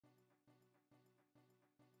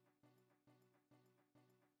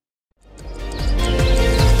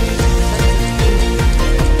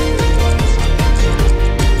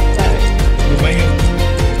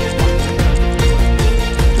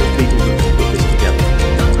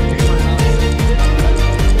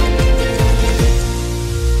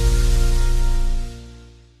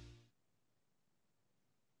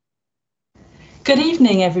Good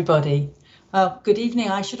evening, everybody. Well, good evening.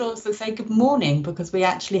 I should also say good morning because we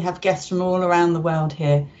actually have guests from all around the world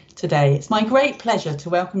here today. It's my great pleasure to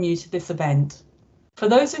welcome you to this event. For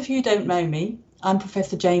those of you who don't know me, I'm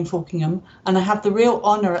Professor Jane Falkingham, and I have the real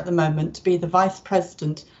honour at the moment to be the Vice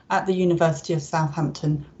President at the University of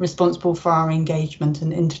Southampton, responsible for our engagement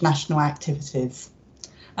and international activities.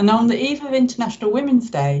 And on the eve of International Women's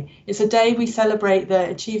Day, it's a day we celebrate the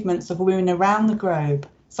achievements of women around the globe.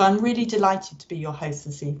 So I'm really delighted to be your host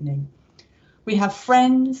this evening. We have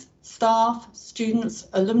friends, staff, students,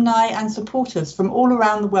 alumni and supporters from all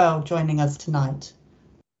around the world joining us tonight.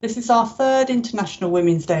 This is our third International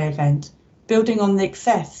Women's Day event, building on the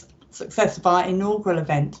success of our inaugural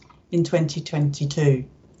event in 2022.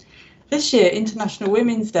 This year, International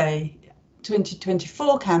Women's Day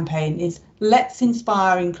 2024 campaign is Let's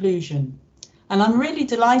Inspire Inclusion. And I'm really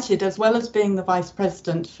delighted, as well as being the Vice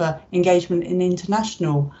President for Engagement in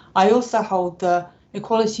International, I also hold the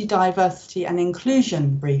Equality, Diversity and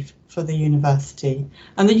Inclusion brief for the university.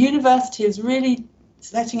 And the university is really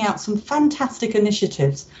setting out some fantastic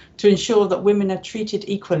initiatives to ensure that women are treated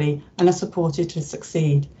equally and are supported to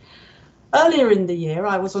succeed. Earlier in the year,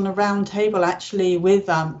 I was on a round table actually with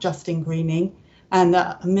Justine Greening and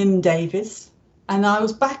Mim Davis, and I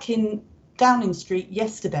was back in Downing Street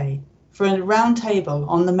yesterday for a round table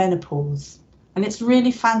on the menopause. And it's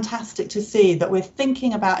really fantastic to see that we're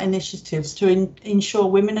thinking about initiatives to ensure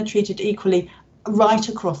women are treated equally right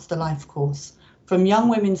across the life course, from young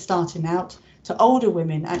women starting out to older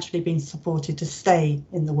women actually being supported to stay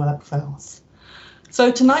in the workforce.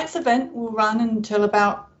 So tonight's event will run until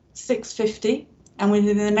about 6:50, and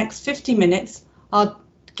within the next 50 minutes, our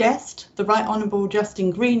guest, the Right Honourable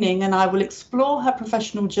Justine Greening, and I will explore her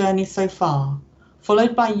professional journey so far,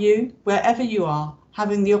 followed by you, wherever you are,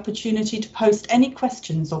 having the opportunity to post any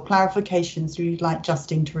questions or clarifications you'd like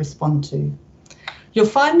Justine to respond to. You'll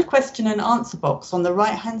find the question and answer box on the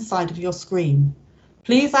right-hand side of your screen.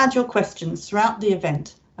 Please add your questions throughout the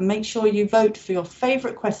event and make sure you vote for your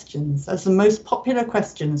favourite questions, as the most popular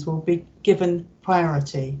questions will be given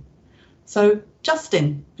priority. So,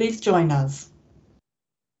 Justine, please join us.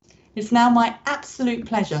 It's now my absolute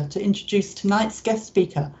pleasure to introduce tonight's guest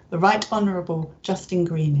speaker, the Right Honourable Justine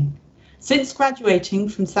Greening. Since graduating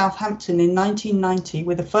from Southampton in 1990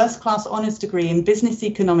 with a first-class honours degree in business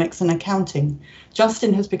economics and accounting,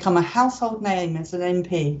 Justine has become a household name as an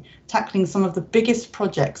MP, tackling some of the biggest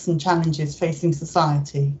projects and challenges facing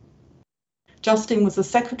society. Justine was the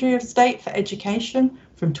Secretary of State for Education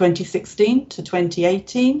from 2016 to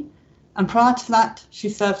 2018, and prior to that, she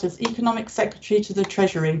served as Economic Secretary to the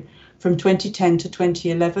Treasury from 2010 to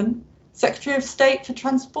 2011, Secretary of State for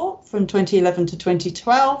Transport from 2011 to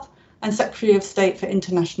 2012, and Secretary of State for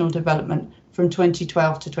International Development from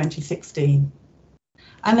 2012 to 2016.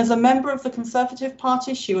 And as a member of the Conservative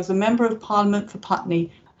Party, she was a Member of Parliament for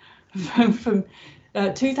Putney from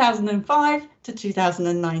 2005 to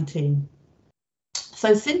 2019.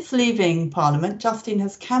 So since leaving Parliament, Justine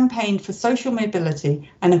has campaigned for social mobility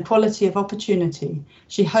and equality of opportunity.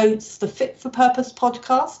 She hosts the Fit for Purpose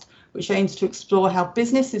podcast, which aims to explore how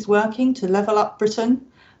business is working to level up Britain.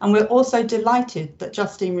 And we're also delighted that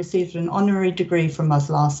Justine received an honorary degree from us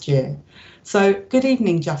last year. So good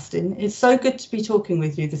evening, Justine. It's so good to be talking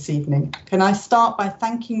with you this evening. Can I start by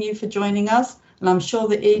thanking you for joining us? And I'm sure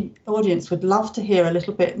the audience would love to hear a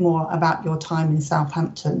little bit more about your time in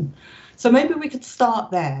Southampton. So maybe we could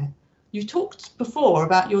start there. You talked before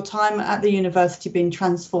about your time at the university being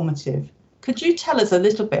transformative. Could you tell us a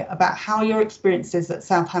little bit about how your experiences at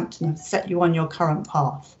Southampton have set you on your current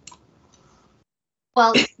path?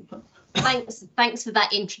 Well, thanks for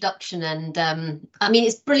that introduction. And I mean,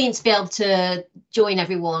 it's brilliant to be able to join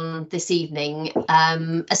everyone this evening,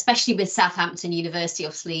 especially with Southampton University,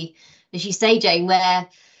 obviously, as you say, Jane, where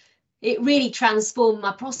it really transformed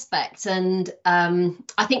my prospects. And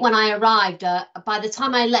I think when I arrived, by the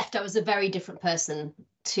time I left, I was a very different person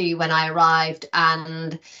to when I arrived,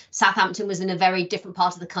 and Southampton was in a very different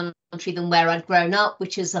part of the country than where I'd grown up,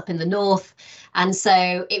 which is up in the north. And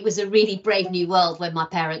so it was a really brave new world when my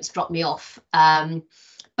parents dropped me off.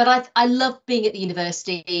 But I loved being at the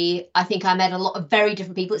university. I think I met a lot of very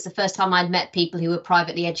different people. It's the first time I'd met people who were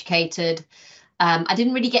privately educated. I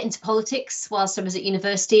didn't really get into politics whilst I was at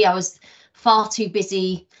university. I was far too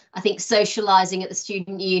busy, I think, socialising at the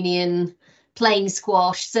student union, playing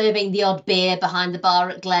squash, serving the odd beer behind the bar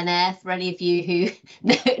at Glen Eyre, for any of you who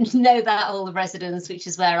know that, all the residents, which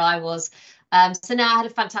is where I was. So now I had a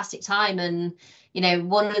fantastic time. And, you know,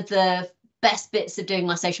 one of the best bits of doing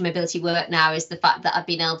my social mobility work now is the fact that I've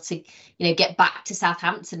been able to, get back to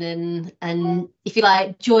Southampton and if you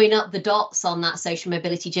like, join up the dots on that social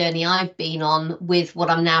mobility journey I've been on with what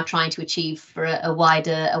I'm now trying to achieve for a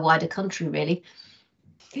wider country, really.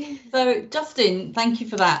 So, Justine, thank you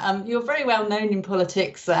for that. You're very well known in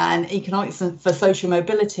politics and economics and for social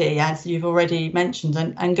mobility, as you've already mentioned,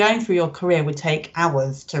 and going through your career would take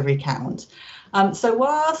hours to recount. So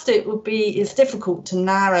whilst it's difficult to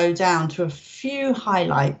narrow down to a few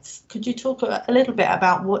highlights, could you talk a little bit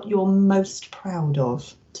about what you're most proud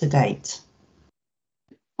of to date?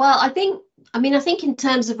 Well, I think in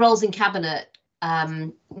terms of roles in cabinet,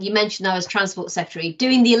 you mentioned I was Transport Secretary.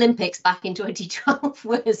 Doing the Olympics back in 2012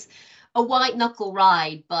 was a white knuckle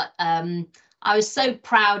ride, but I was so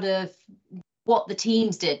proud of what the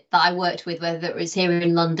teams did that I worked with, whether it was here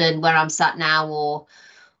in London, where I'm sat now, or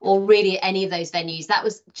really any of those venues. That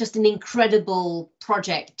was just an incredible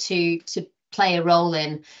project to play a role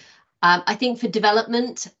in. I think for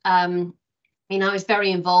development, I was very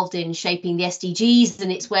involved in shaping the SDGs,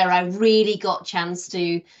 and it's where I really got a chance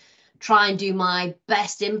to try and do my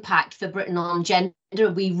best impact for Britain on gender.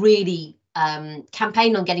 We really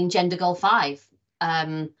campaigned on getting Gender Goal 5,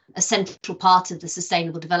 a central part of the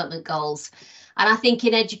Sustainable Development Goals. And I think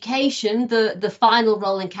in education, the final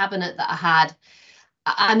role in cabinet that I had,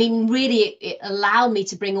 really it allowed me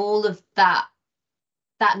to bring all of that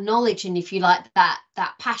knowledge and, if you like,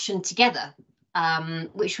 that passion together,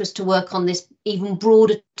 which was to work on this even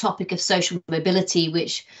broader topic of social mobility,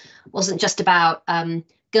 which wasn't just about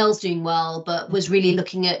girls doing well, but was really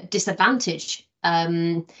looking at disadvantage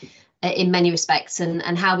in many respects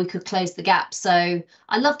and how we could close the gap. So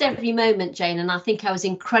I loved every moment, Jane, and I think I was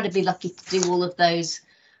incredibly lucky to do all of those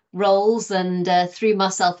roles and threw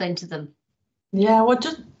myself into them. Yeah, well,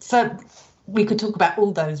 just so we could talk about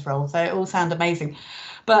all those roles. They all sound amazing.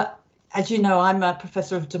 But as you know, I'm a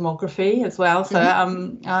professor of demography as well. So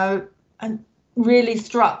I'm really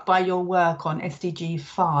struck by your work on SDG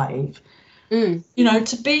 5.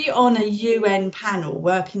 To be on a UN panel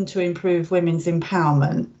working to improve women's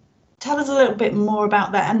empowerment. Tell us a little bit more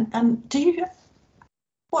about that. And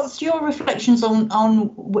what's your reflections on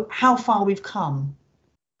how far we've come?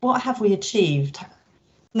 What have we achieved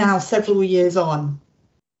now several years on?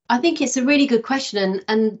 I think it's a really good question.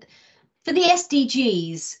 And for the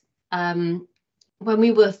SDGs, when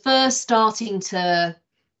we were first starting to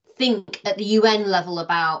think at the UN level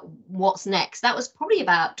about what's next, that was probably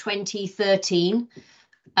about 2013.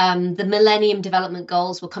 The Millennium Development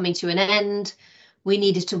Goals were coming to an end. We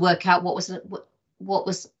needed to work out what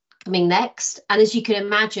was coming next. And as you can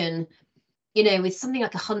imagine, with something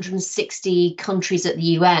like 160 countries at the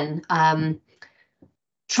UN,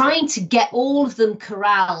 trying to get all of them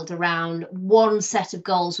corralled around one set of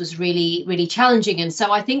goals was really, really challenging. And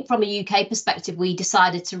so I think from a UK perspective, we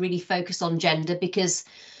decided to really focus on gender, because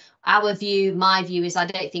my view is I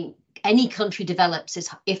don't think any country develops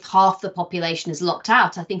if half the population is locked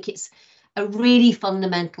out. I think it's a really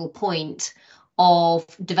fundamental point of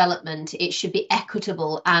development. It should be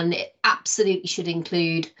equitable, and it absolutely should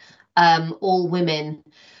include all women.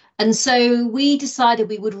 And so we decided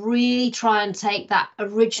we would really try and take that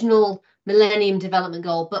original Millennium Development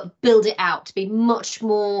Goal, but build it out to be much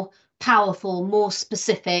more powerful, more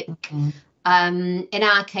specific. In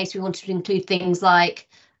our case, we wanted to include things like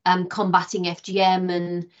combating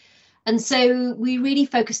FGM. And so we really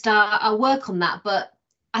focused our work on that. But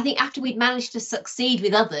I think after we'd managed to succeed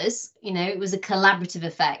with others, it was a collaborative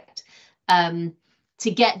effect. To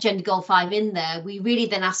get Gender Goal 5 in there, we really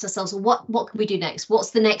then asked ourselves, well, what can we do next? What's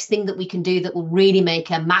the next thing that we can do that will really make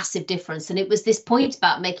a massive difference? And it was this point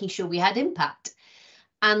about making sure we had impact.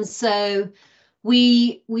 And so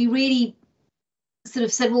we really sort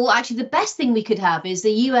of said, well, actually, the best thing we could have is a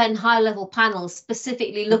UN high-level panel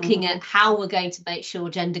specifically looking at how we're going to make sure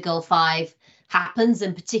Gender Goal 5 happens,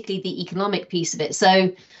 and particularly the economic piece of it.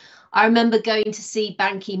 So I remember going to see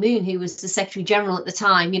Ban Ki-moon, who was the Secretary General at the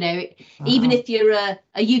time. Even if you're a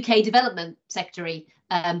UK development secretary,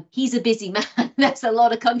 he's a busy man. There's a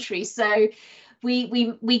lot of countries. So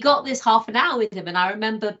we got this half an hour with him, and I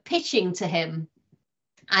remember pitching to him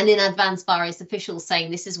and in advance various officials saying,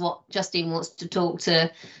 this is what Justine wants to talk to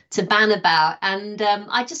Ban about. And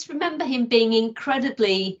I just remember him being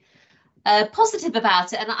incredibly positive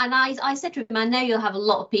about it. And I said to him, I know you'll have a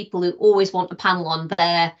lot of people who always want a panel on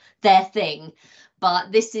their thing, but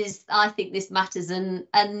I think this matters.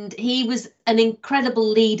 And he was an incredible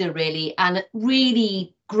leader, really, and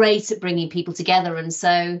really great at bringing people together. And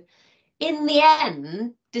so in the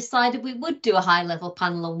end, decided we would do a high level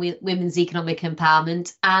panel on women's economic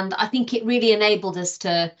empowerment. And I think it really enabled us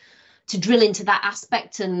to drill into that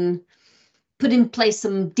aspect and put in place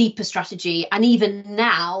some deeper strategy. And even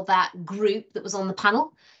now, that group that was on the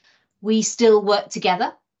panel, we still work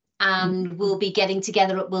together, and we'll be getting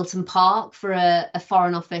together at Wilton Park for a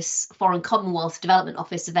Foreign Commonwealth Development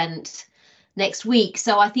Office event next week.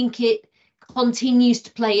 So I think it continues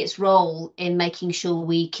to play its role in making sure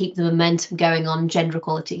we keep the momentum going on gender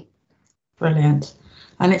equality. Brilliant.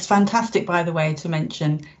 And it's fantastic, by the way, to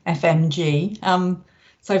mention FMG.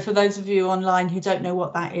 So for those of you online who don't know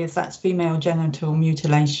what that is, that's female genital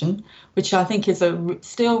mutilation, which I think is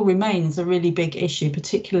still remains a really big issue,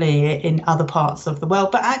 particularly in other parts of the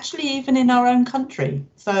world, but actually even in our own country.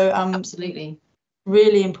 So absolutely,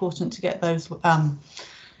 really important to get those.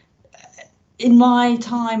 In my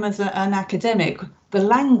time as an academic, the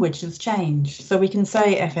language has changed, so we can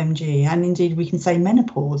say FMG, and indeed we can say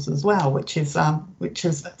menopause as well, which is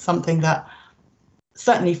something that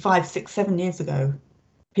certainly 5, 6, 7 years ago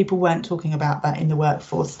people weren't talking about that in the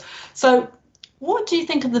workforce. So what do you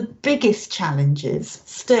think are the biggest challenges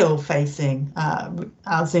still facing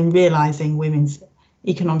us in realising women's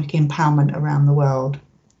economic empowerment around the world?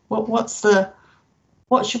 What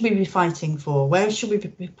should we be fighting for? Where should we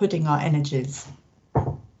be putting our energies?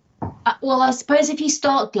 Well, I suppose if you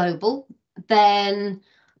start global, then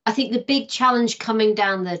I think the big challenge coming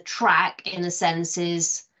down the track, in a sense,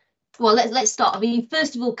 is, well, let's start. I mean,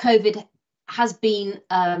 first of all, COVID has been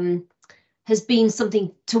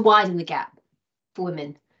something to widen the gap for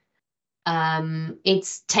women.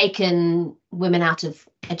 It's taken women out of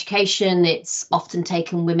education. It's often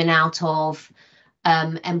taken women out of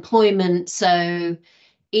employment. So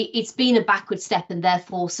it's been a backward step, and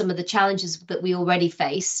therefore some of the challenges that we already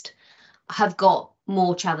faced have got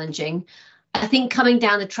more challenging. I think coming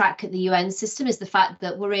down the track at the UN system is the fact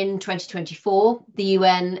that we're in 2024. The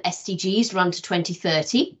UN SDGs run to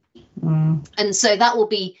 2030. And so that will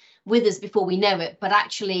be with us before we know it. But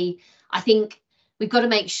actually, I think we've got to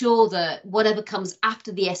make sure that whatever comes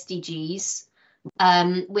after the SDGs,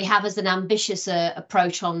 we have as an ambitious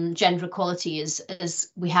approach on gender equality as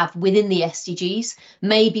we have within the SDGs.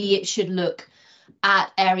 Maybe it should look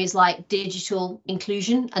at areas like digital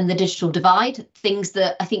inclusion and the digital divide, things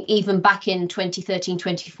that I think even back in 2013,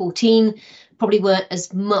 2014 probably weren't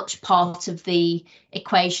as much part of the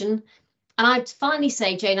equation. And I'd finally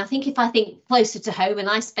say, Jane, I think closer to home, and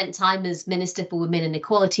I spent time as Minister for Women and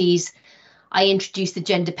Equalities, I introduced the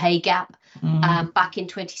gender pay gap back in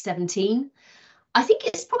 2017. I think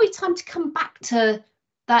it's probably time to come back to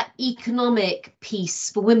that economic piece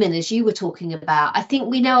for women, as you were talking about. I think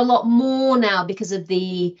we know a lot more now because of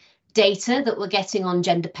the data that we're getting on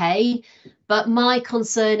gender pay. But my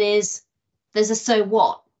concern is there's a so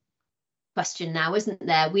what question now, isn't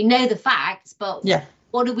there? We know the facts, but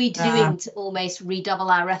what are we doing to almost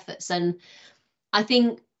redouble our efforts? And I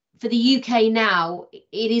think for the UK now,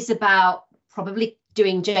 it is about probably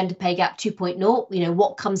doing gender pay gap 2.0. You know,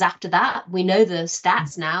 what comes after that? We know the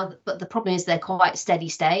stats now, but the problem is they're quite steady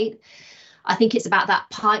state. I think it's about that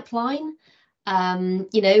pipeline.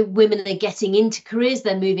 You know, women are getting into careers,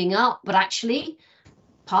 they're moving up, but actually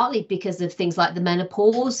partly because of things like the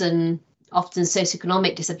menopause and often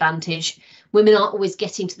socioeconomic disadvantage, women aren't always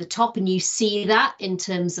getting to the top, and you see that in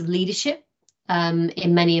terms of leadership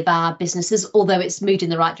in many of our businesses, although it's moved in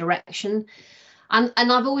the right direction. And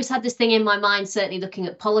I've always had this thing in my mind, certainly looking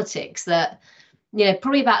at politics, that, you know,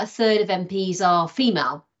 probably about a third of MPs are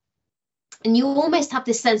female. And you almost have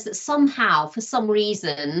this sense that somehow, for some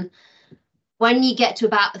reason, when you get to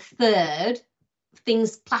about a third,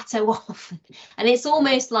 things plateau off. And it's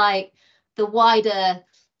almost like the wider,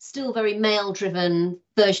 still very male-driven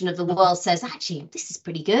version of the world says, actually, this is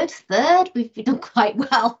pretty good. Third, we've done quite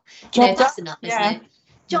well. You know, that's enough, isn't it?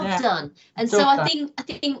 Job done. And so I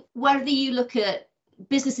think whether you look at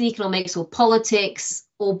business and economics or politics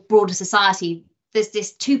or broader society, there's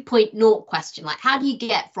this 2.0 question, like how do you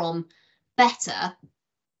get from better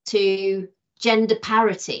to gender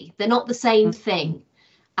parity? They're not the same thing.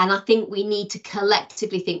 And I think we need to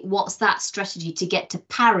collectively think, what's that strategy to get to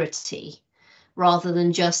parity rather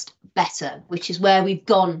than just better, which is where we've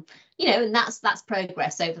gone, you know, and that's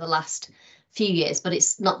progress over the last few years, but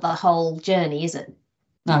it's not the whole journey, is it?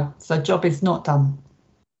 No, so job is not done.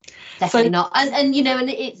 Definitely not. And you know,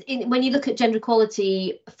 and when you look at gender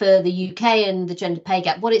equality for the UK and the gender pay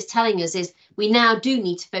gap, what it's telling us is we now do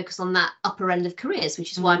need to focus on that upper end of careers,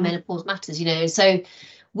 which is why menopause matters, you know. So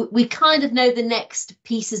we kind of know the next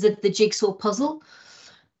pieces of the jigsaw puzzle,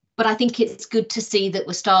 but I think it's good to see that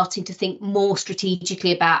we're starting to think more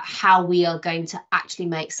strategically about how we are going to actually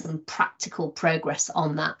make some practical progress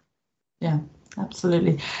on that. Yeah.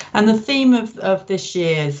 Absolutely. And the theme of this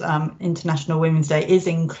year's International Women's Day is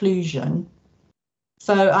inclusion.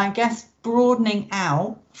 So I guess broadening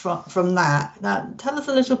out from that, tell us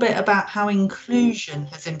a little bit about how inclusion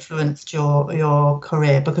has influenced your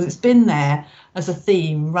career, because it's been there as a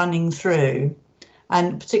theme running through,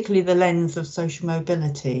 and particularly the lens of social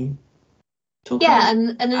mobility. Talk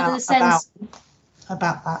and in a sense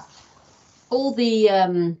about that. All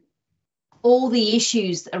the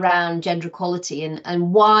issues around gender equality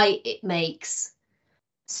and why it makes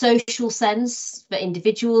social sense for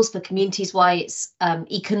individuals, for communities, why it's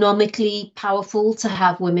economically powerful to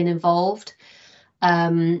have women involved,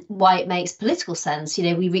 why it makes political sense. You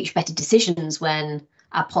know, we reach better decisions when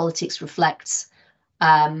our politics reflects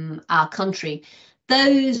our country.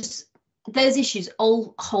 Those issues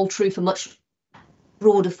all hold true for much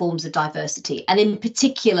broader forms of diversity, and in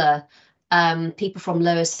particular people from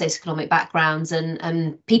lower socioeconomic backgrounds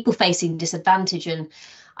and people facing disadvantage. And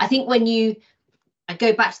I think I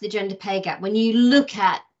go back to the gender pay gap, when you look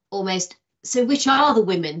at which are the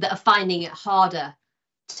women that are finding it harder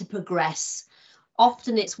to progress,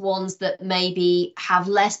 often it's ones that maybe have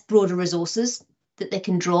less broader resources that they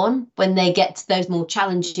can draw on when they get to those more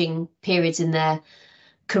challenging periods in their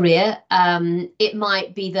career. It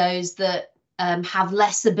might be those that have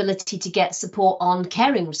less ability to get support on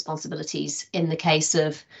caring responsibilities in the case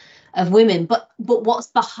of women. But what's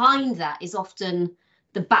behind that is often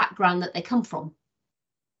the background that they come from,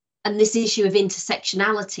 and this issue of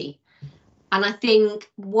intersectionality. And I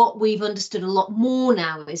think what we've understood a lot more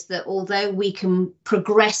now is that although we can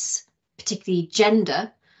progress, particularly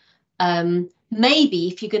gender, maybe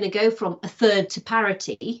if you're going to go from a third to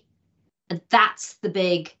parity, and that's the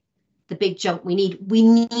big jump we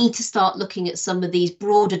need to start looking at some of these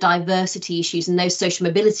broader diversity issues and those social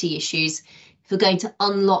mobility issues if we're going to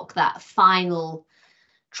unlock that final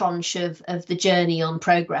tranche of the journey on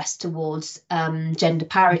progress towards gender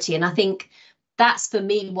parity. And I think that's, for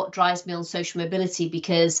me, what drives me on social mobility,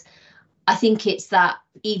 because I think it's that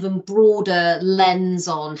even broader lens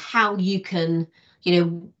on how you can,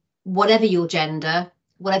 whatever your gender,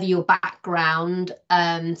 whatever your background,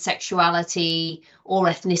 sexuality or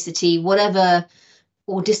ethnicity, whatever,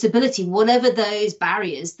 or disability, whatever those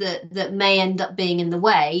barriers that may end up being in the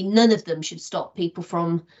way, none of them should stop people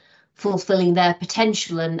from fulfilling their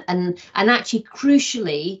potential. And actually,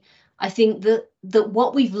 crucially, I think that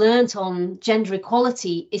what we've learned on gender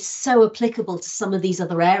equality is so applicable to some of these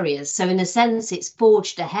other areas. So in a sense, it's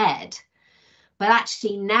forged ahead. But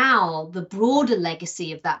actually now the broader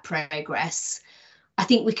legacy of that progress, I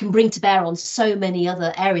think we can bring to bear on so many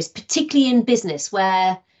other areas, particularly in business,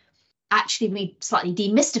 where actually we slightly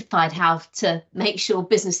demystified how to make sure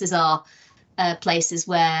businesses are places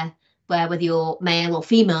where whether you're male or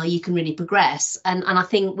female, you can really progress. And I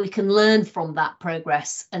think we can learn from that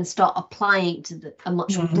progress and start applying to a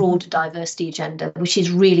much broader diversity agenda, which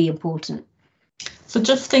is really important. So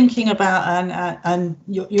just thinking about, and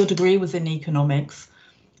your degree was in economics,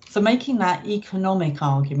 so making that economic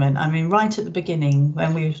argument, I mean, right at the beginning,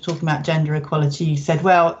 when we were talking about gender equality, you said,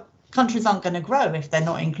 well, countries aren't going to grow if they're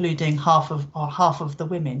not including half of the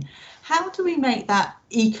women. How do we make that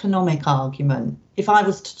economic argument? If I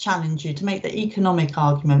was to challenge you to make the economic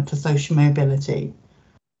argument for social mobility,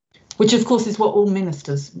 which of course is what all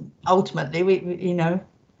ministers ultimately,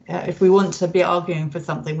 if we want to be arguing for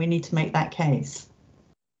something, we need to make that case.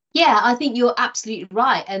 Yeah, I think you're absolutely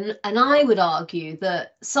right. And I would argue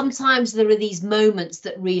that sometimes there are these moments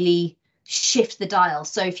that really shift the dial.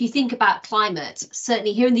 So if you think about climate,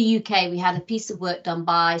 certainly here in the UK, we had a piece of work done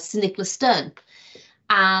by Sir Nicholas Stern.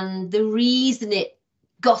 And the reason it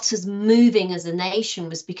got us moving as a nation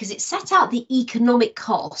was because it set out the economic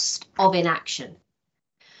cost of inaction.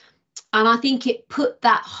 And I think it put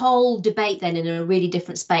that whole debate then in a really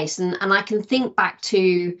different space. And I can think back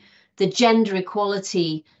to the gender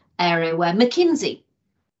equality area where McKinsey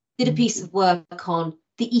did a piece of work on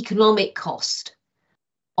the economic cost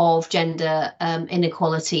of gender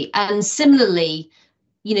inequality. And similarly,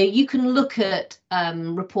 you can look at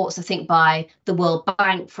reports, I think, by the World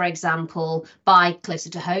Bank, for example, by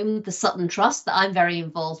closer to home, the Sutton Trust that I'm very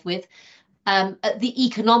involved with, at the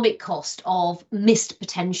economic cost of missed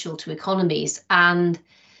potential to economies. And,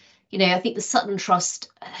 I think the Sutton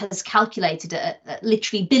Trust has calculated it at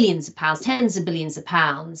literally billions of pounds, tens of billions of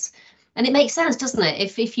pounds. And it makes sense, doesn't it?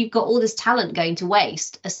 If you've got all this talent going to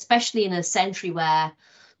waste, especially in a century where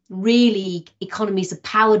really economies are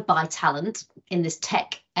powered by talent in this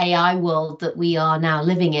tech AI world that we are now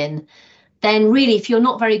living in, then really, if you're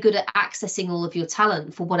not very good at accessing all of your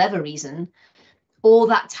talent for whatever reason, or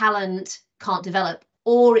that talent can't develop,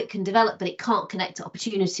 or it can develop, but it can't connect to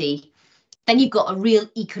opportunity, then you've got a real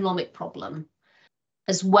economic problem.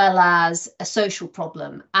 as well as a social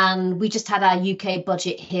problem. And we just had our UK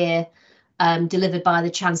budget here delivered by the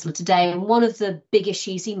Chancellor today. And one of the big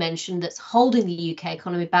issues he mentioned that's holding the UK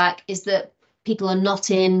economy back is that people are not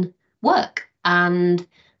in work. And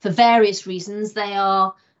for various reasons, they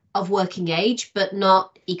are of working age, but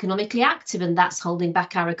not economically active. And that's holding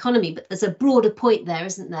back our economy. But there's a broader point there,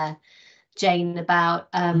 isn't there, Jane, about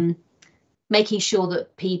making sure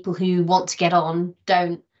that people who want to get on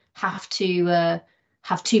don't have to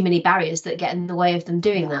have too many barriers that get in the way of them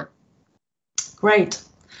doing that. Great.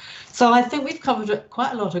 So I think we've covered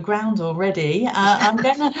quite a lot of ground already. I'm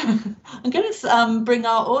gonna bring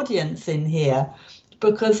our audience in here,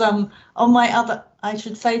 because on my other, I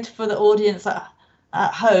should say for the audience at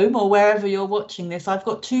home or wherever you're watching this, I've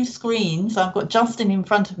got two screens. I've got Justine in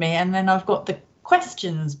front of me, and then I've got the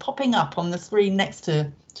questions popping up on the screen next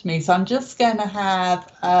to me. So I'm just going to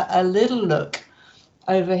have a little look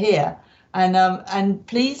over here. And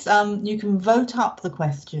please, you can vote up the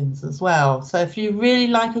questions as well. So if you really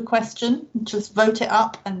like a question, just vote it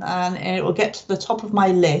up, and it will get to the top of my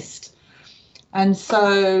list. And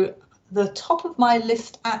so the top of my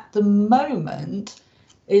list at the moment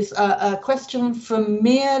is a question from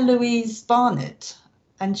Mia Louise Barnett.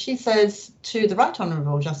 And she says, to the Right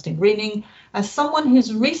Honourable Justine Greening, as someone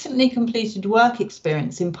who's recently completed work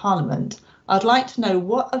experience in Parliament, I'd like to know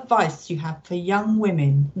what advice you have for young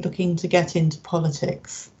women looking to get into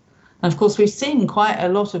politics. And of course, we've seen quite a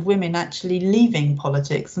lot of women actually leaving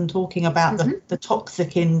politics and talking about the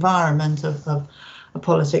toxic environment of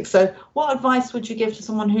politics. So what advice would you give to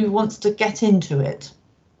someone who wants to get into it?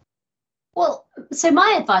 Well, so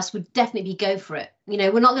my advice would definitely be go for it. You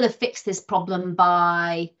know, we're not going to fix this problem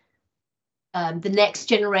by the next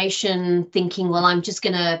generation thinking, well, I'm just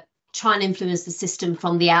going to try and influence the system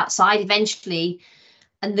from the outside eventually.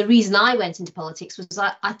 And the reason I went into politics was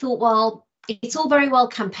I thought, well, it's all very well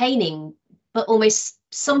campaigning, but almost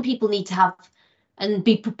some people need to have and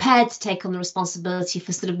be prepared to take on the responsibility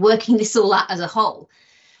for sort of working this all out as a whole.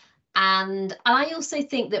 And I also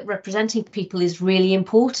think that representing people is really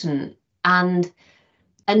important and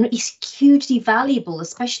is hugely valuable,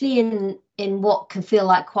 especially in what can feel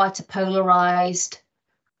like quite a polarized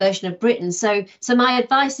version of Britain. So my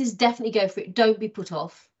advice is definitely go for it. Don't be put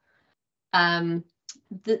off.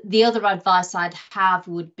 The other advice I'd have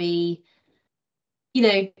would be, you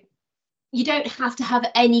know, you don't have to have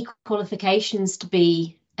any qualifications to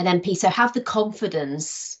be an MP. So have the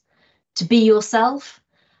confidence to be yourself.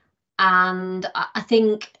 And I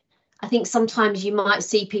think sometimes you might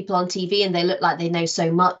see people on TV and they look like they know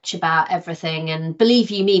so much about everything. And believe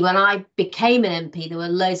you me, when I became an MP, there were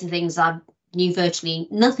loads of things I knew virtually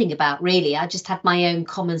nothing about, really. I just had my own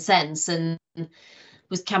common sense and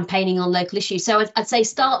was campaigning on local issues. So I'd say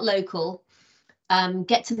start local,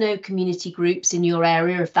 get to know community groups in your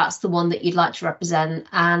area if that's the one that you'd like to represent,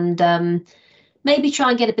 and maybe try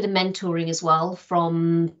and get a bit of mentoring as well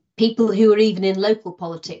from people who are even in local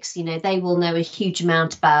politics. You know, they will know a huge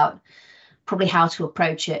amount about probably how to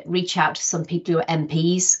approach it. Reach out to some people who are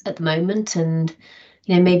MPs at the moment and,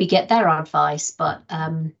 you know, maybe get their advice. But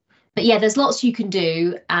yeah, there's lots you can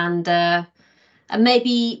do, and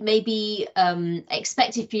maybe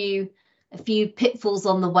expect a few pitfalls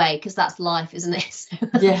on the way, because that's life, isn't it? So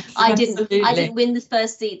yes, I didn't win the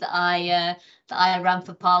first seat that I ran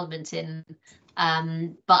for Parliament in.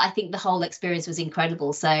 But I think the whole experience was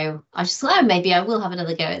incredible. So I just thought, maybe I will have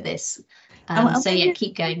another go at this. So yeah,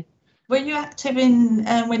 keep going. Were you active in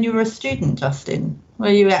when you were a student, Justine? Were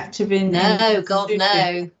you active in? No, God,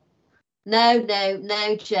 no.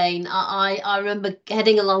 No, Jane. I remember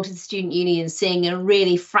heading along to the student union, seeing a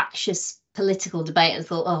really fractious political debate, and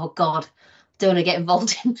thought, oh God, don't want to get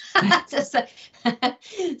involved in that.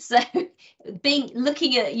 so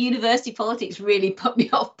looking at university politics really put me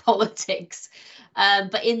off politics.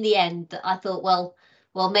 But in the end, I thought, well,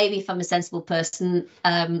 maybe if I'm a sensible person,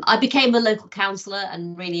 I became a local councillor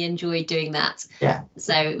and really enjoyed doing that. Yeah.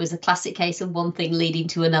 So it was a classic case of one thing leading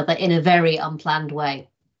to another in a very unplanned way.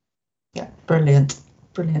 Yeah, brilliant.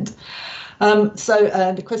 So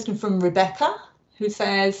the question from Rebecca, who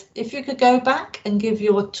says, if you could go back and give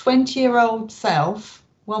your 20-year-old self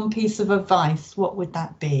one piece of advice, what would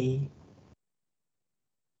that be?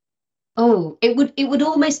 Oh, it would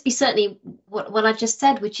almost be certainly what I just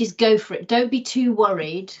said, which is go for it. Don't be too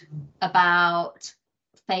worried about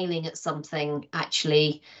failing at something,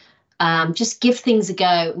 actually. Just give things a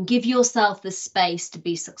go and give yourself the space to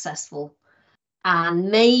be successful. And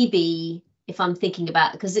maybe, if I'm thinking about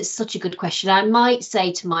it, because it's such a good question, I might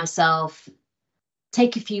say to myself,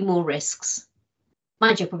 take a few more risks.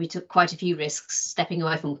 Mind you, I probably took quite a few risks, stepping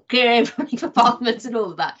away from career, running for Parliament and all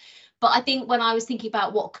of that. But I think when I was thinking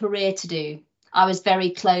about what career to do, I was very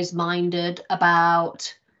close-minded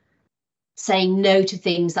about saying no to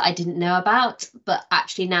things that I didn't know about. But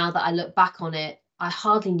actually, now that I look back on it, I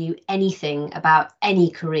hardly knew anything about any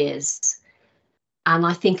careers. And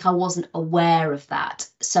I think I wasn't aware of that.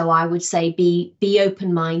 So I would say be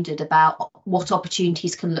open-minded about what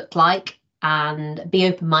opportunities can look like, and be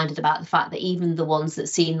open-minded about the fact that even the ones that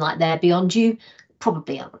seem like they're beyond you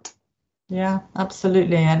probably aren't. Yeah,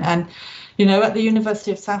 absolutely. And you know, at the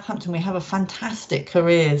University of Southampton, we have a fantastic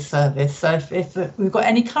careers service. So if we've got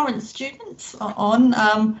any current students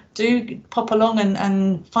on, do pop along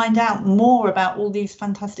and find out more about all these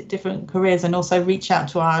fantastic different careers, and also reach out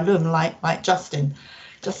to our alum like Justine.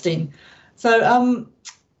 So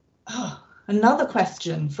another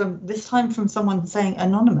question from this time from someone saying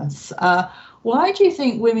anonymous. Why do you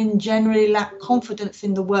think women generally lack confidence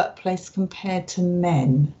in the workplace compared to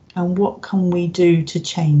men? And what can we do to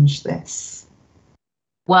change this?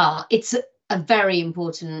 Well, it's a very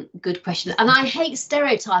important, good question. And I hate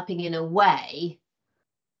stereotyping in a way,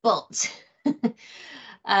 but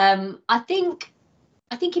I think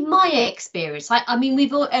in my experience, I mean,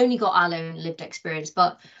 we've only got our own lived experience,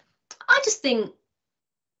 but I just think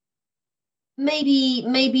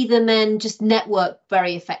maybe the men just network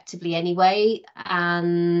very effectively anyway.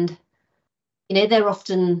 And, you know,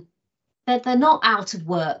 they're not out of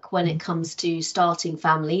work when it comes to starting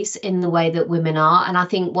families in the way that women are. And I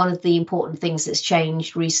think one of the important things that's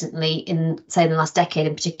changed recently in, say, the last decade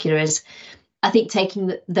in particular is I think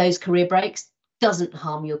taking those career breaks doesn't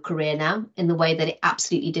harm your career now in the way that it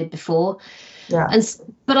absolutely did before. Yeah.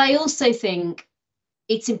 But I also think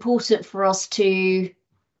it's important for us to,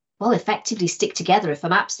 well, effectively stick together, if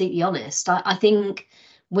I'm absolutely honest. I think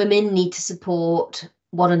women need to support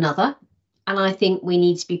one another. And I think we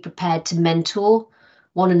need to be prepared to mentor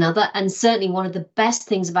one another. And certainly one of the best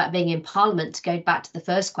things about being in Parliament, to go back to the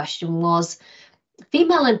first question, was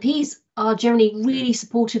female MPs are generally really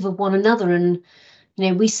supportive of one another. And, you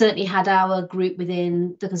know, we certainly had our group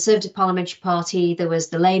within the Conservative Parliamentary Party. There was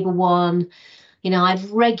the Labour one. You know, I'd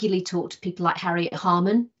regularly talk to people like Harriet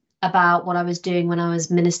Harman about what I was doing when I was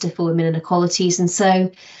Minister for Women and Equalities. And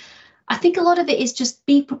so I think a lot of it is just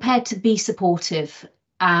be prepared to be supportive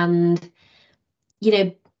and, you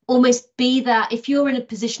know, almost be that, if you're in a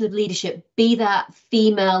position of leadership, be that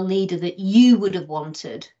female leader that you would have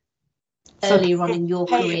wanted earlier on in your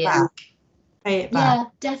career. Pay it back. Yeah,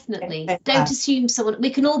 definitely. Don't assume someone,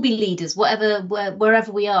 we can all be leaders,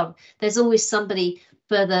 wherever we are. There's always somebody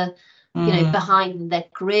further, you know, behind in their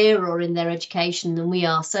career or in their education than we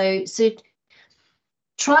are. So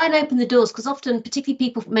try and open the doors, because often, particularly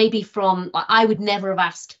people maybe from, I would never have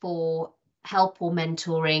asked for help or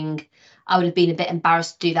mentoring. I would have been a bit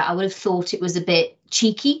embarrassed to do that. I would have thought it was a bit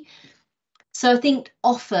cheeky. So I think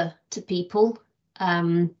offer to people,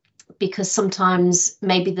 because sometimes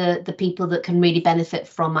maybe the people that can really benefit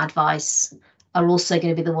from advice are also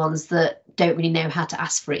going to be the ones that don't really know how to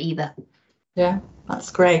ask for it either. Yeah,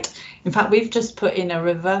 that's great. In fact, we've just put in a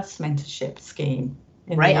reverse mentorship scheme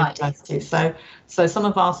in the university. So some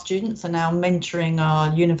of our students are now mentoring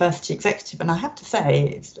our university executive, and I have to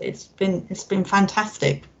say it's been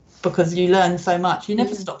fantastic, because you learn so much. You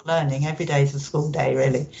never stop learning. Every day is a school day,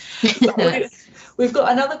 really. We've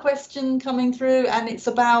got another question coming through, and it's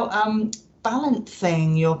about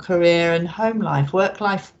balancing your career and home life,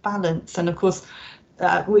 work-life balance. And of course,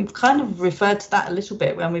 we've kind of referred to that a little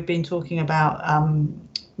bit when we've been talking about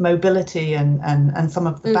mobility and some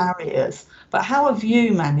of the barriers. But how have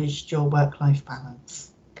you managed your work-life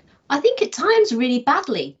balance? I think at times really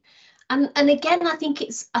badly. And again, I think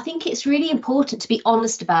it's really important to be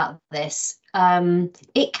honest about this.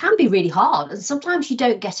 It can be really hard, and sometimes you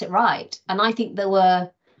don't get it right. And I think there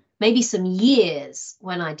were maybe some years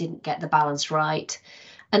when I didn't get the balance right.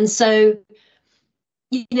 And so,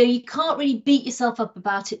 you know, you can't really beat yourself up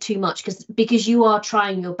about it too much, because you are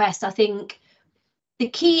trying your best. I think the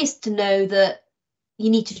key is to know that you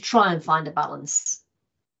need to try and find a balance.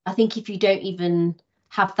 I think if you don't even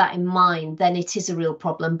have that in mind, then it is a real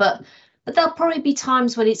problem. But there'll probably be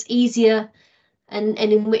times when it's easier, and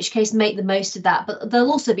in which case make the most of that. But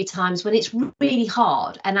there'll also be times when it's really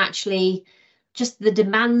hard, and actually just the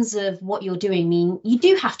demands of what you're doing mean you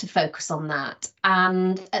do have to focus on that.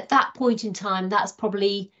 And at that point in time, that's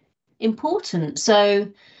probably important. So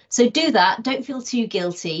do that. Don't feel too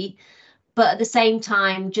guilty. But at the same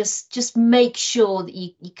time, just make sure that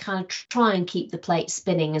you kind of try and keep the plate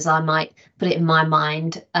spinning, as I might put it in my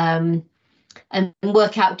mind, and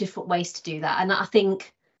work out different ways to do that. And I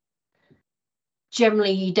think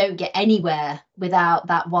generally you don't get anywhere without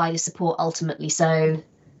that wider support ultimately. So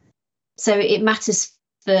it matters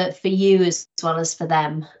for you as well as for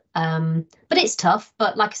them. But it's tough.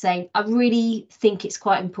 But like I say, I really think it's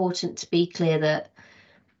quite important to be clear that,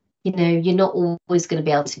 you know, you're not always going to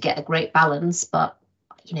be able to get a great balance, but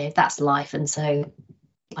you know, that's life. And so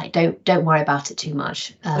like don't worry about it too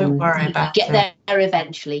much. Don't worry you about get it. there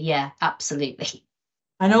eventually. Yeah, absolutely.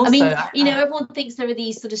 And also, I mean, you know, everyone thinks there are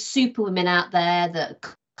these sort of super women out there that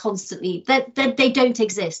constantly that they don't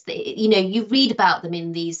exist. You know, you read about them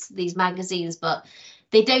in these magazines, but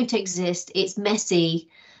they don't exist. It's messy,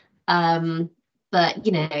 but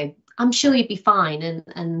you know, I'm sure you'd be fine.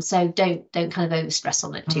 And so don't kind of over stress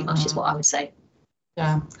on it too much is what I would say.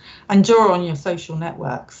 Yeah, and draw on your social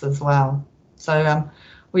networks as well. So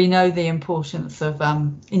we know the importance of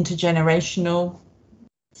intergenerational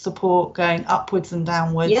support going upwards and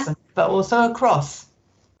downwards, Yeah. but also across.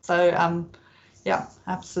 So yeah,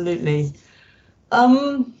 absolutely.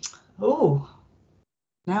 Oh,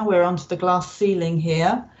 now we're onto the glass ceiling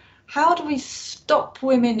here. How do we stop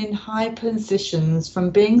women in high positions from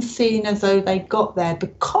being seen as though they got there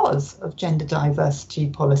because of gender diversity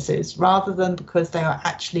policies rather than because they are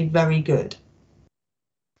actually very good?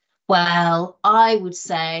 Well, I would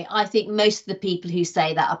say I think most of the people who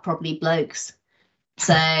say that are probably blokes.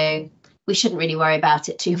 So we shouldn't really worry about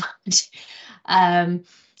it too much.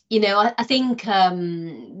 You know, I think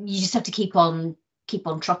you just have to keep on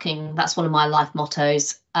trucking. That's one of my life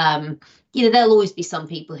mottos. You know, there'll always be some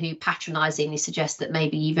people who patronisingly suggest that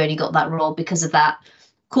maybe you've only got that role because of that.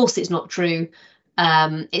 Of course, it's not true.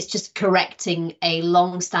 It's just correcting a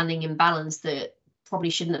long-standing imbalance that probably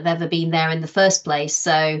shouldn't have ever been there in the first place.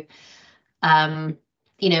 So,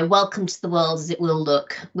 you know, welcome to the world as it will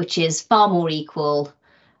look, which is far more equal.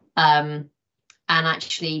 And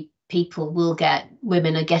actually,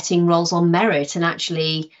 women are getting roles on merit, and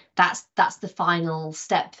actually that's the final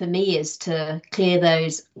step for me, is to clear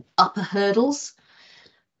those upper hurdles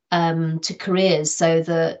to careers, so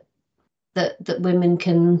that women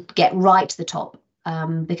can get right to the top,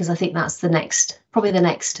 because I think that's probably the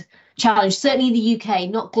next challenge, certainly in the UK,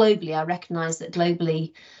 not globally. I recognise that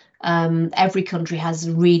globally every country has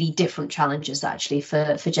really different challenges actually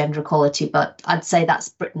for gender equality, but I'd say that's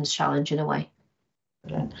Britain's challenge in a way.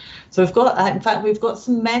 So we've got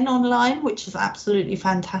some men online, which is absolutely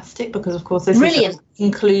fantastic, because of course this Brilliant. is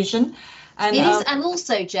inclusion. And it is, and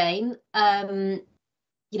also, Jane,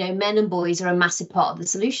 you know, men and boys are a massive part of the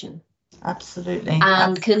solution. Absolutely. And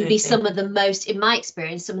absolutely. can be some of the most, in my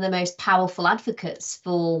experience, some of the most powerful advocates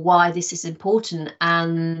for why this is important,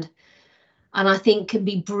 and I think can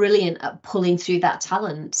be brilliant at pulling through that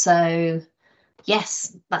talent. So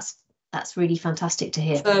yes, that's really fantastic to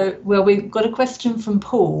hear. So, well, we've got a question from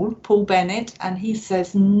Paul Bennett, and he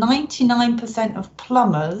says 99% of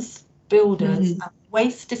plumbers, builders, and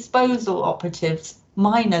waste disposal operatives,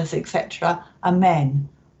 miners, etc., are men.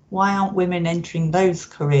 Why aren't women entering those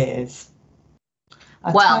careers?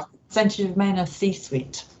 A tiny percentage of men are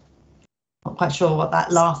C-suite. Not quite sure what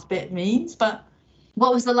that last bit means, but...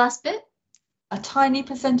 What was the last bit? A tiny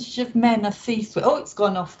percentage of men are C-suite. Oh, it's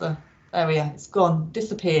gone off the... There we are, it's gone,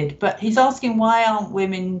 disappeared. But he's asking, why aren't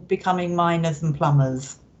women becoming miners and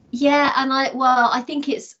plumbers? Yeah, and I think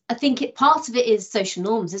part of it is social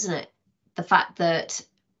norms, isn't it? The fact that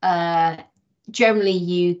generally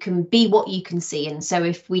you can be what you can see, and so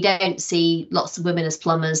if we don't see lots of women as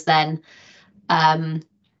plumbers, then we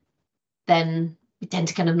tend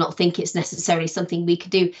to kind of not think it's necessarily something we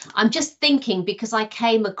could do. I'm just thinking, because I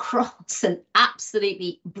came across an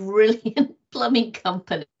absolutely brilliant plumbing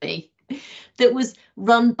company that was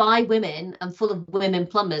run by women and full of women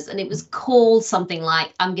plumbers, and it was called something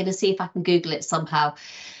like, I'm going to see if I can Google it somehow.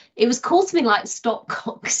 It was called something like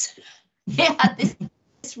Stopcocks. It had this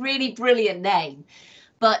really brilliant name.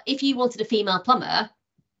 But if you wanted a female plumber,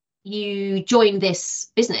 you joined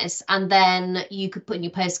this business, and then you could put in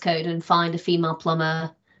your postcode and find a female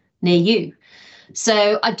plumber near you.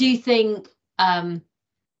 So I do think you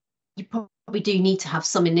probably do need to have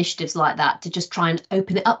some initiatives like that to just try and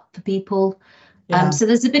open it up for people. Yeah. So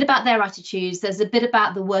there's a bit about their attitudes, there's a bit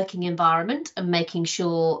about the working environment and making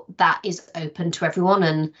sure that is open to everyone.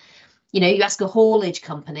 And, you know, you ask a haulage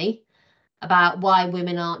company about why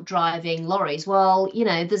women aren't driving lorries. Well, you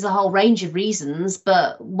know, there's a whole range of reasons,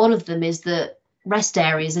 but one of them is that rest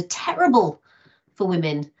areas are terrible for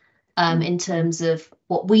women in terms of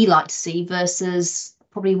what we like to see versus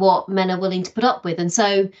probably what men are willing to put up with. And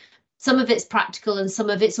so some of it's practical and some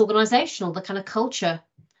of it's organisational, the kind of culture.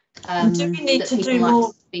 Do we need to do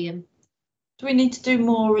more? Do we need to do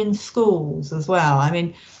more in schools as well? I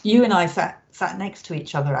mean, you and I sat next to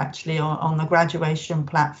each other actually on the graduation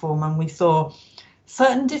platform, and we saw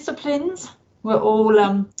certain disciplines were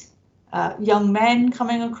all young men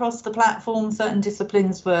coming across the platform. Certain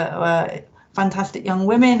disciplines were fantastic young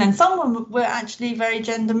women, and some were actually very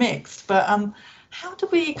gender mixed. But how do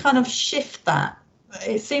we kind of shift that?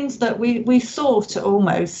 It seems that we sort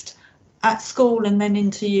almost at school and then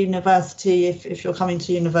into university. If you're coming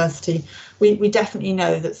to university, we definitely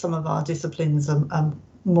know that some of our disciplines are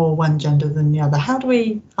more one gender than the other. How do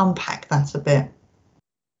we unpack that a bit?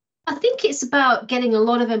 I think it's about getting a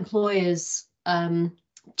lot of employers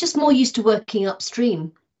just more used to working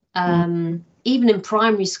upstream, even in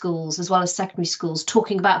primary schools as well as secondary schools,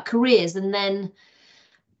 talking about careers, and then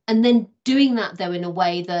doing that though in a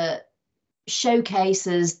way that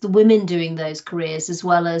showcases the women doing those careers as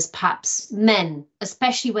well as perhaps men,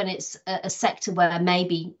 especially when it's a sector where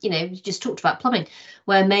maybe, you just talked about plumbing,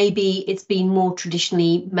 where maybe it's been more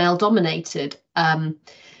traditionally male dominated.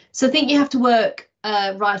 So I think you have to work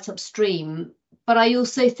right upstream. But I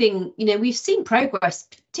also think, we've seen progress,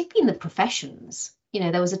 particularly in the professions.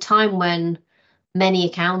 There was a time when many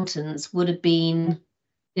accountants would have been,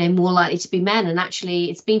 more likely to be men. And actually,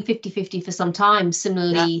 it's been 50-50 for some time.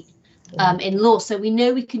 Similarly, in law. So we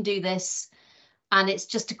know we can do this. And it's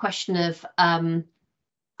just a question of, I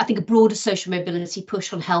think, a broader social mobility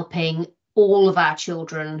push on helping all of our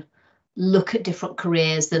children look at different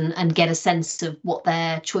careers and get a sense of what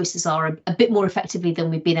their choices are a bit more effectively than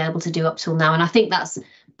we've been able to do up till now. And I think that's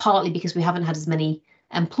partly because we haven't had as many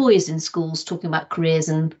employers in schools talking about careers,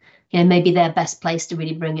 and maybe they're best placed to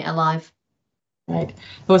really bring it alive. Right.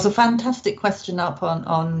 There was a fantastic question up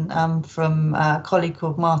on from a colleague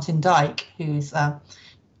called Martin Dyke, who's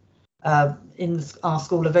in our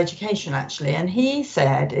School of Education, actually, and he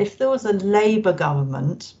said if there was a Labour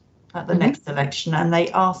government at the next election and they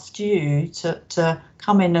asked you to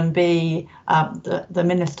come in and be the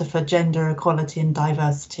Minister for Gender Equality and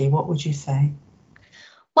Diversity, what would you say?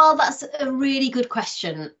 Well, that's a really good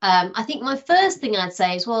question. I think my first thing I'd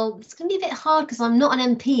say is, well, it's going to be a bit hard because I'm not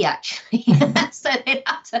an MP, actually. So they'd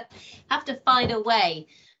have to find a way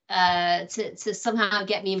to somehow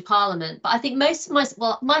get me in Parliament. But I think most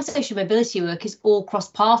of my social mobility work is all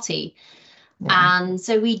cross-party. Yeah. And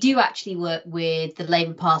so we do actually work with the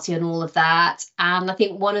Labour Party on all of that. And I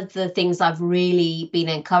think one of the things I've really been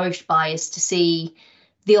encouraged by is to see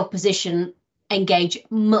the opposition engage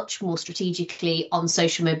much more strategically on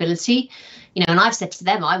social mobility. And I've said to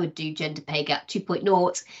them I would do gender pay gap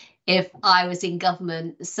 2.0 if I was in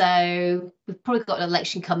government. So we've probably got an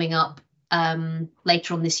election coming up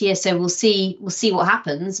later on this year. So we'll see what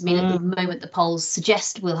happens. I mean, at the moment, the polls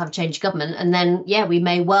suggest we'll have a change of government. And then, we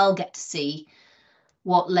may well get to see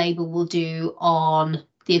what Labour will do on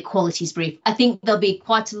the equalities brief. I think there'll be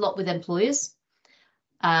quite a lot with employers.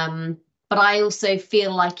 But I also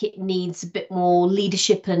feel like it needs a bit more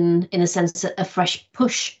leadership and, in a sense, a fresh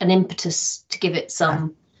push and impetus to give it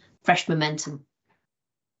some fresh momentum.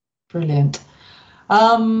 Brilliant.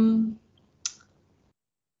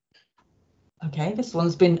 Okay, this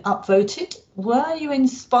one's been upvoted. Were you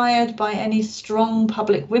inspired by any strong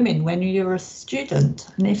public women when you were a student?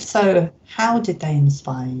 And if so, how did they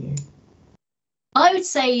inspire you? I would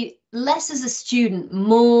say less as a student,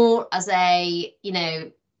 more as a,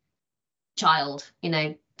 child,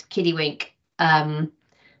 kiddie wink.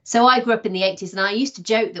 So I grew up in the 80s, and I used to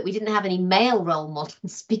joke that we didn't have any male role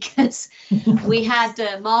models because we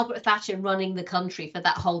had Margaret Thatcher running the country for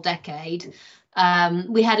that whole decade.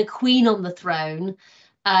 We had a queen on the throne.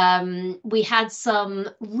 We had some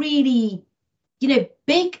really,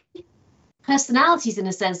 big personalities in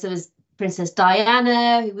a sense. There was Princess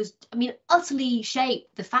Diana, who was, utterly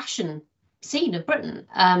shaped the fashion scene of Britain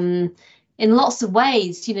in lots of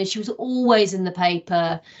ways. She was always in the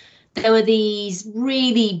paper. There were these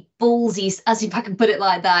really ballsy, as if I can put it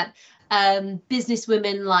like that,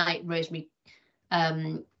 businesswomen like Rosemary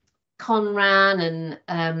Conran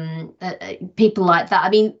and people like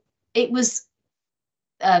that. It was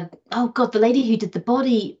the lady who did the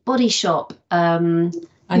body shop. Anita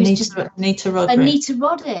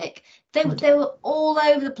Roddick. They were all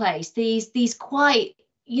over the place. These quite,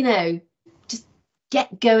 just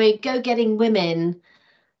go-getting women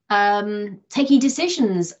taking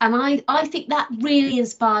decisions. And I think that really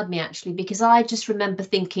inspired me, actually, because I just remember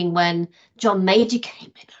thinking when John Major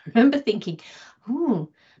came in, I remember thinking,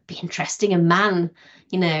 be interesting, a man,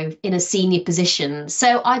 in a senior position.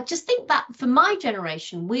 So I just think that for my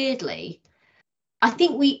generation, weirdly, I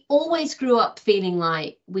think we always grew up feeling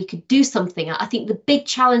like we could do something. I think the big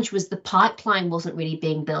challenge was the pipeline wasn't really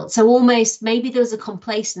being built. So almost maybe there was a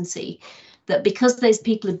complacency that because those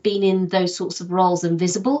people had been in those sorts of roles and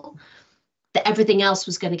visible, that everything else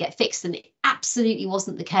was going to get fixed. And it absolutely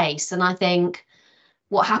wasn't the case. And I think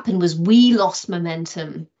what happened was we lost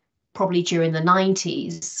momentum probably during the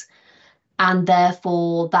 90s. And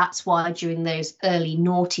therefore, that's why during those early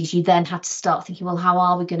noughties, you then had to start thinking, well, how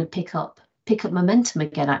are we going to pick up momentum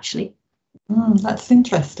again, actually? That's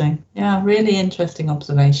interesting. Yeah, really interesting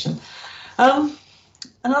observation.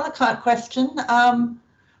 Another kind of question,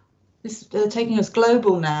 this taking us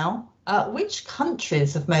global now. Which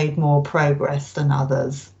countries have made more progress than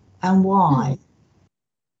others, and why?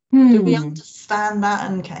 Do we understand that,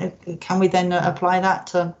 and can we then apply that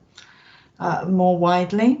to more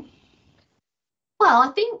widely? Well, I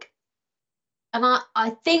think, and I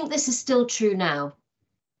think this is still true now,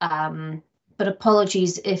 but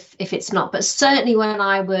apologies if it's not. But certainly when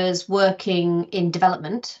I was working in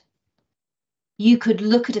development, you could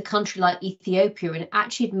look at a country like Ethiopia and it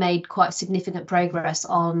actually had made quite significant progress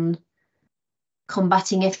on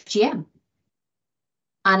combating FGM.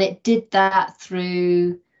 And it did that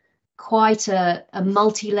through quite a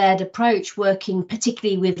multi-layered approach, working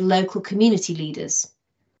particularly with local community leaders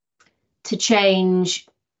to change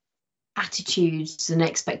attitudes and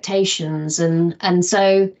expectations. And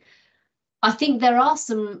so I think there are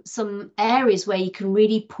some areas where you can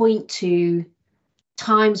really point to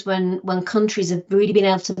times when countries have really been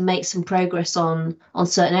able to make some progress on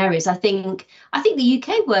certain areas. I think the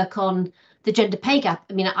UK work on the gender pay gap.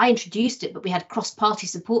 I mean, I introduced it, but we had cross-party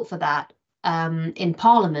support for that in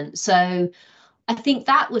Parliament. So I think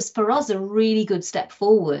that was for us a really good step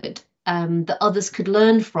forward that others could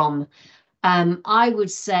learn from. I would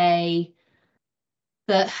say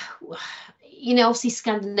that, obviously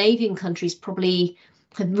Scandinavian countries probably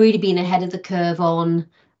have really been ahead of the curve on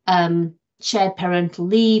shared parental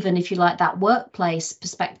leave and, if you like, that workplace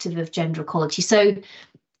perspective of gender equality. So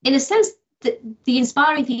in a sense, the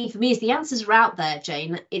inspiring thing for me is the answers are out there,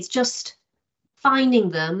 Jane. It's just finding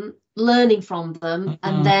them, learning from them,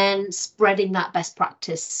 and then spreading that best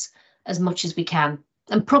practice as much as we can.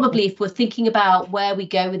 And probably if we're thinking about where we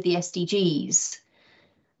go with the SDGs,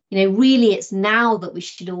 really it's now that we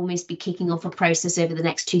should almost be kicking off a process over the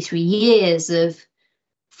next 2-3 years of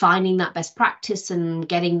finding that best practice and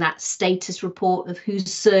getting that status report of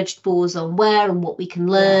who's surged forwards on where and what we can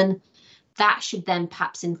learn. Yeah. That should then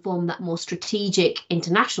perhaps inform that more strategic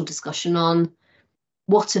international discussion on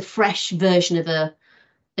what a fresh version of a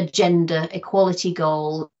gender equality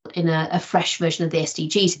goal in a fresh version of the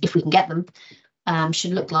SDGs, if we can get them,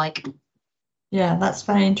 should look like. Yeah, that's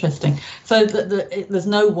very interesting. So there's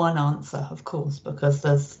no one answer, of course, because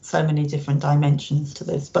there's so many different dimensions to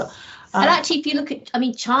this. But and actually, if you look at,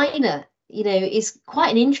 China, is quite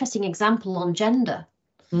an interesting example on gender.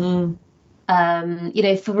 For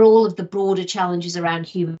all of the broader challenges around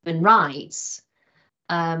human rights,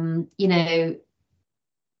 has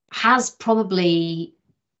probably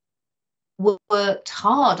worked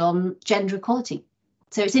hard on gender equality.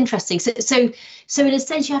 So it's interesting. So in a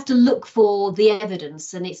sense, you have to look for the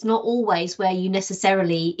evidence, and it's not always where you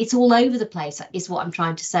necessarily. It's all over the place, is what I'm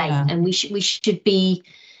trying to say. Yeah. And we should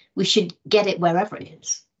get it wherever it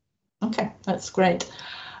is. Okay, that's great.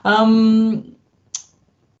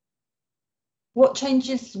 What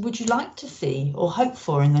changes would you like to see or hope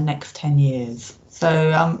for in the next 10 years?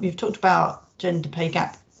 So you've talked about gender pay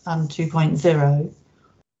gap 2.0.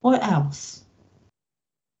 What else?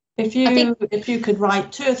 If you could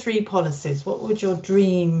write 2 or 3 policies, what would your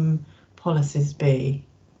dream policies be?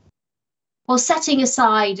 Well, setting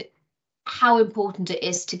aside how important it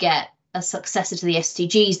is to get a successor to the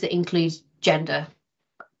SDGs that includes gender,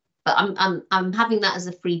 but I'm having that as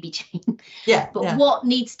a freebie, Jane. Yeah. But yeah. What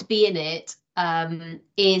needs to be in it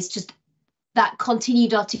is just that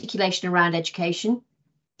continued articulation around education.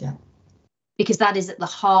 Yeah. Because that is at the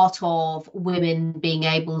heart of women being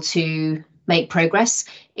able to make progress.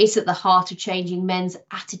 It's at the heart of changing men's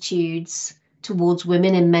attitudes towards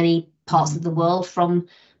women in many parts of the world, from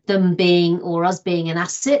them being, or us being, an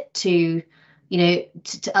asset to,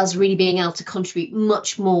 to us really being able to contribute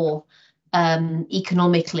much more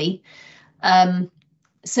economically.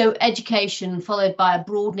 So education, followed by a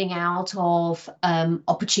broadening out of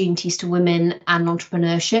opportunities to women and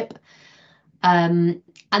entrepreneurship. And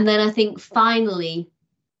then I think finally,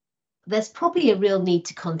 there's probably a real need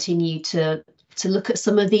to continue to look at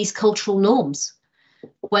some of these cultural norms,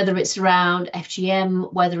 whether it's around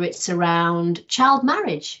FGM, whether it's around child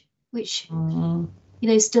marriage, which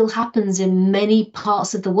still happens in many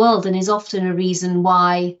parts of the world, and is often a reason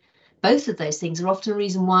why, both of those things are often a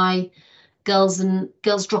reason why girls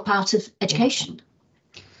drop out of education.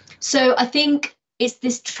 So I think it's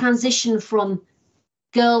this transition from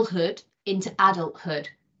girlhood into adulthood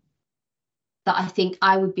that I think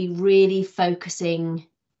I would be really focusing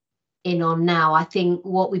in on now. I think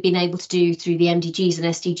what we've been able to do through the MDGs and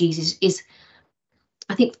SDGs is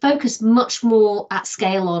I think, focus much more at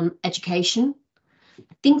scale on education.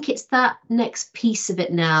 I think it's that next piece of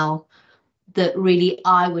it now that really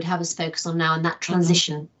I would have us focus on now, and that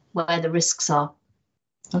transition where the risks are.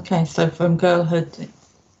 Okay, so from girlhood,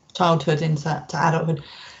 childhood into adulthood.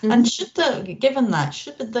 And should given that,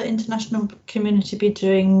 should the international community be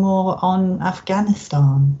doing more on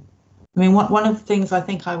Afghanistan? I mean, one of the things I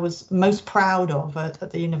think I was most proud of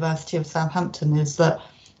at the University of Southampton is that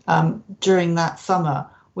during that summer,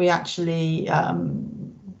 we actually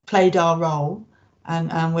played our role,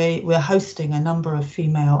 and we're hosting a number of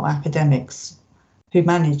female academics who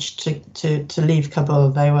managed to leave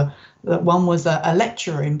Kabul. One was a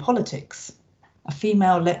lecturer in politics, a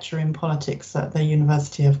female lecturer in politics at the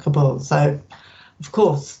University of Kabul. So, of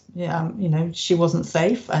course, she wasn't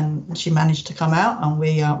safe, and she managed to come out, and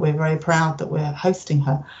we're very proud that we're hosting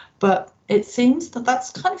her. But it seems that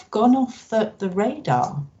that's kind of gone off the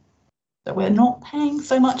radar, that we're not paying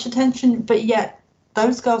so much attention, but yet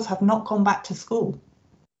those girls have not gone back to school.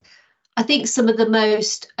 I think some of the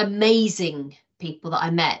most amazing people that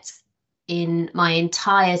I met in my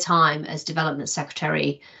entire time as development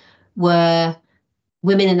secretary were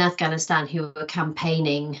women in Afghanistan who were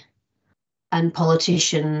campaigning, and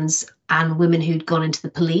politicians, and women who'd gone into the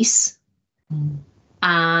police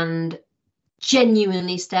and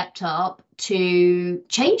genuinely stepped up to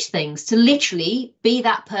change things, to literally be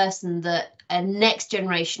that person that a next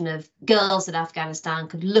generation of girls in Afghanistan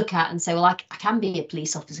could look at and say, well, I can be a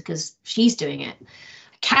police officer because she's doing it.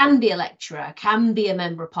 I can be a lecturer, I can be a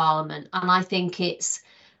member of parliament. And I think it's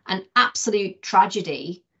an absolute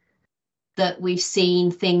tragedy that we've seen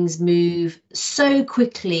things move so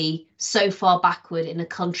quickly, so far backward in a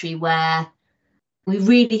country where we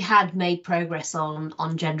really had made progress on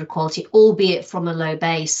gender equality, albeit from a low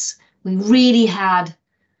base. We really had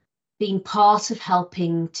been part of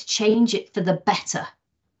helping to change it for the better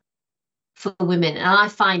for women. And I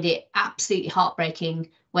find it absolutely heartbreaking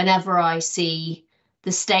whenever I see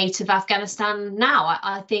the state of Afghanistan now.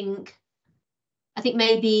 I think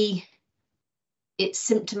maybe it's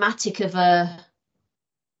symptomatic of a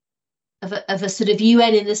sort of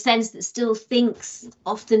UN in the sense that still thinks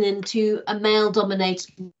often into a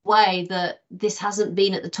male-dominated way, that this hasn't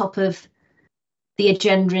been at the top of the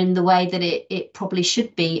agenda in the way that it probably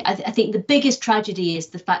should be. I think the biggest tragedy is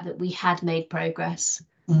the fact that we had made progress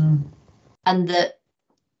and that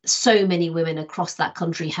so many women across that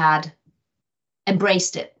country had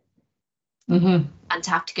embraced it. And to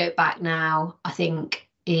have to go back now, I think,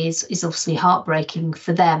 is obviously heartbreaking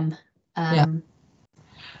for them.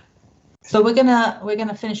 So we're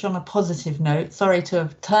gonna finish on a positive note. Sorry to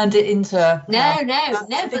have turned it into no, but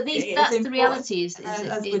that's the reality.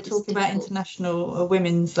 As we're talking about International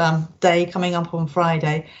Women's Day coming up on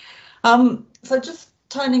Friday. So just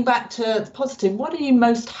turning back to the positive, what are you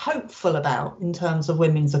most hopeful about in terms of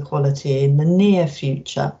women's equality in the near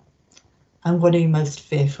future, and what are you most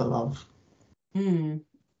fearful of?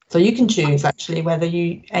 So you can choose actually whether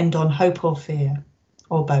you end on hope or fear,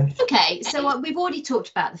 or both. Okay, so we've already talked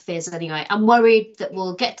about the fears anyway. I'm worried that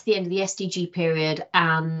we'll get to the end of the SDG period,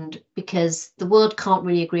 and because the world can't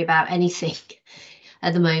really agree about anything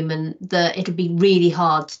at the moment, that it'll be really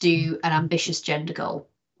hard to do an ambitious gender goal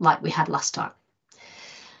like we had last time.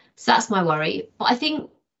 So that's my worry. But I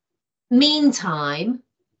think meantime,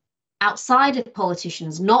 outside of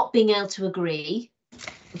politicians not being able to agree,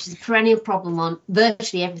 which is a perennial problem on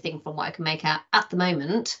virtually everything from what I can make out at the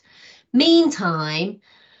moment, meantime,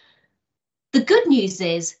 the good news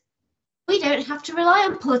is we don't have to rely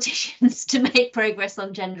on politicians to make progress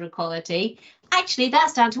on gender equality. Actually,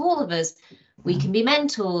 that's down to all of us. We can be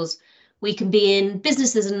mentors. We can be in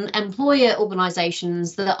businesses and employer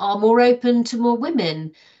organisations that are more open to more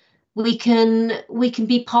women. We can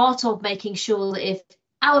be part of making sure that if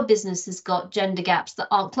our business has got gender gaps that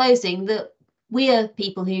aren't closing, that we are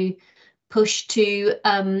people who push to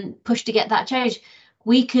get that change.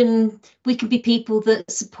 We can be people that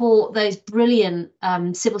support those brilliant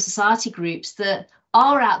civil society groups that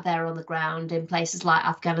are out there on the ground in places like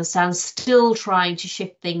Afghanistan, still trying to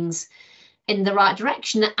shift things in the right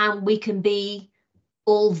direction. And we can be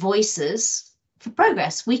all voices for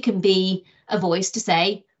progress. We can be a voice to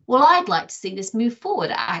say, well, I'd like to see this move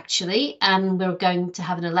forward, actually. And we're going to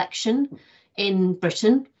have an election in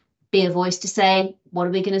Britain. Be a voice to say, what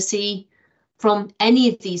are we going to see from any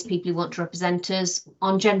of these people who want to represent us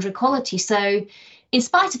on gender equality? So in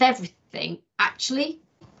spite of everything, actually,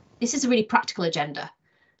 this is a really practical agenda.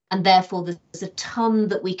 And therefore, there's a ton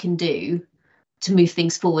that we can do to move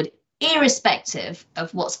things forward, irrespective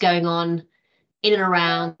of what's going on in and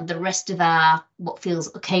around the rest of our, what feels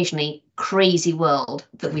occasionally crazy world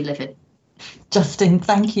that we live in. Justine,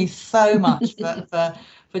 thank you so much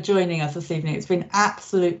for joining us this evening. It's been an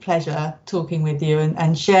absolute pleasure talking with you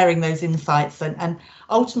and sharing those insights. And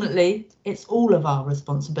ultimately, it's all of our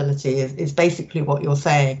responsibility is basically what you're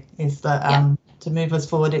saying, is that to move us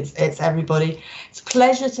forward, it's everybody. It's a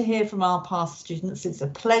pleasure to hear from our past students. It's a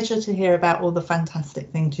pleasure to hear about all the fantastic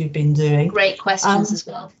things you've been doing. Great questions as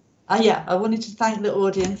well. Yeah, I wanted to thank the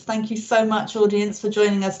audience. Thank you so much, audience, for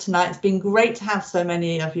joining us tonight. It's been great to have so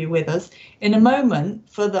many of you with us. In a moment,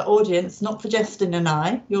 for the audience, not for Justine and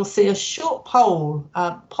I, you'll see a short poll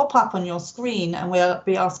pop up on your screen, and we'll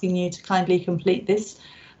be asking you to kindly complete this.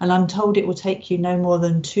 And I'm told it will take you no more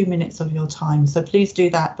than 2 minutes of your time. So please do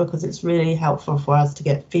that, because it's really helpful for us to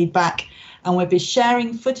get feedback. And we'll be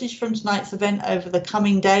sharing footage from tonight's event over the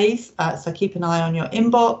coming days. So keep an eye on your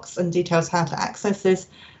inbox and details how to access this.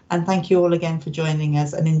 And thank you all again for joining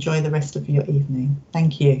us, and enjoy the rest of your evening.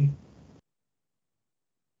 Thank you.